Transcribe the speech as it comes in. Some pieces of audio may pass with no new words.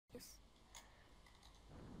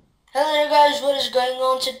Hello there guys, what is going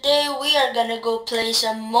on? Today we are gonna go play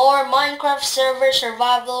some more Minecraft server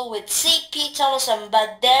survival with CP Thomason,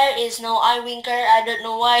 but there is no iWinker. I don't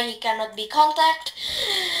know why he cannot be contacted.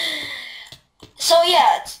 So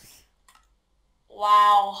yeah,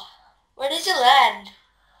 wow. Where did you land?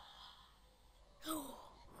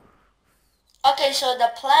 Okay, so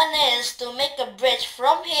the plan is to make a bridge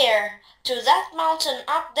from here to that mountain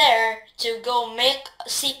up there to go make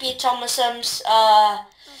CP Thomason's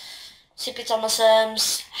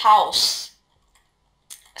house.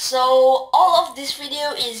 So all of this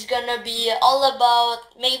video is gonna be all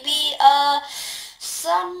about maybe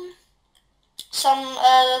some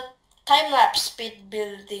time-lapse speed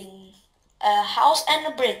building a house and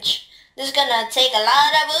a bridge. This is gonna take a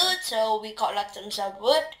lot of wood, so we collect some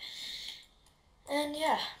wood. And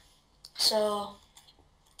yeah. So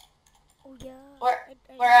Oh yeah.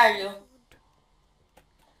 where are you? Food.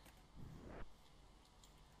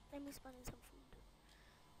 Let me spawn in some food.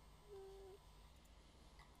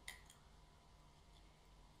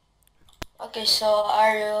 Okay, so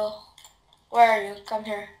where are you? Come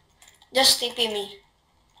here. Just TP me.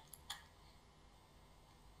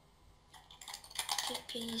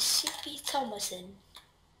 TP CP Thomason.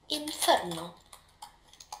 Inferno.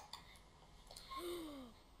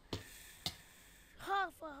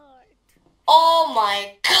 Half a heart. Oh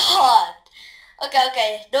my god.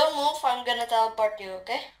 Okay. Don't move. I'm gonna teleport you,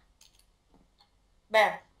 okay?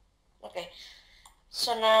 Bam. Okay.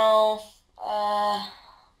 So now,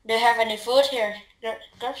 do you have any food here?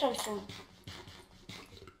 Grab some food.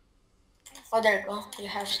 Oh, there you go. You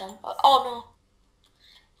have some. Oh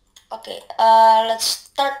no. Okay, let's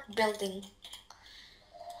start building.